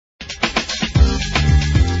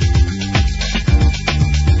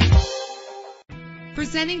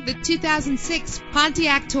Presenting the 2006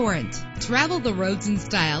 Pontiac Torrent. Travel the roads in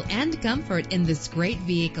style and comfort in this great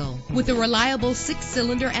vehicle. With a reliable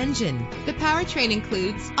 6-cylinder engine, the powertrain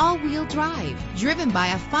includes all-wheel drive, driven by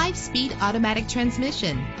a 5-speed automatic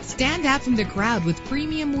transmission. Stand out from the crowd with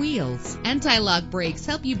premium wheels. Anti-lock brakes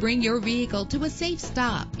help you bring your vehicle to a safe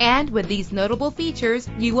stop. And with these notable features,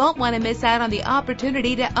 you won't want to miss out on the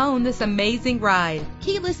opportunity to own this amazing ride.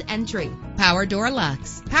 Keyless entry, power door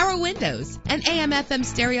locks, power windows, an AM/FM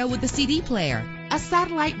stereo with a CD player, a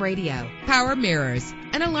satellite radio, power mirrors,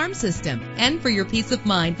 an alarm system. And for your peace of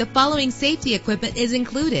mind, the following safety equipment is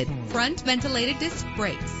included: front ventilated disc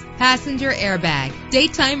brakes, passenger airbag,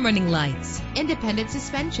 daytime running lights, independent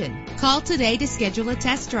suspension. Call today to schedule a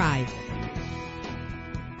test drive.